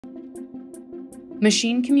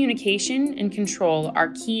Machine communication and control are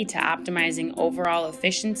key to optimizing overall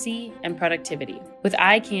efficiency and productivity. With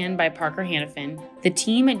IQAN by Parker Hannifin, the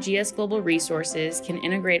team at GS Global Resources can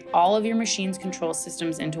integrate all of your machine's control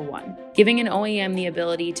systems into one, giving an OEM the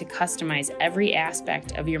ability to customize every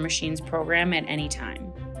aspect of your machine's program at any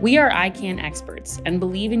time. We are IQAN experts and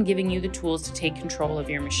believe in giving you the tools to take control of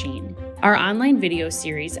your machine. Our online video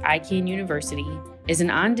series, IQAN University, is an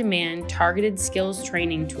on-demand, targeted skills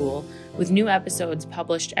training tool with new episodes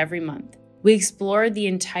published every month. We explore the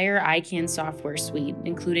entire IQAN software suite,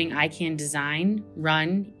 including IQAN Design,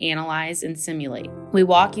 Run, Analyze, and Simulate. We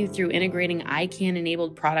walk you through integrating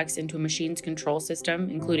IQAN-enabled products into a machine's control system,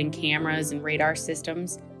 including cameras and radar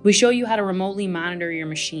systems. We show you how to remotely monitor your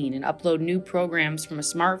machine and upload new programs from a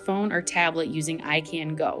smartphone or tablet using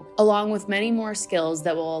IQAN Go, along with many more skills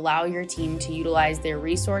that will allow your team to utilize their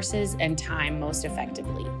resources and time most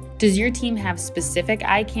effectively. Does your team have specific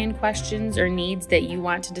IQAN questions or needs that you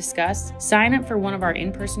want to discuss? Sign up for one of our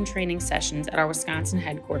in-person training sessions at our Wisconsin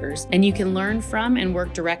headquarters, and you can learn from and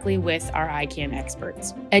work directly with our IQAN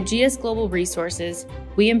experts. At GS Global Resources,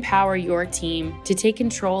 we empower your team to take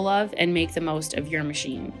control of and make the most of your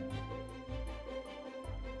machine.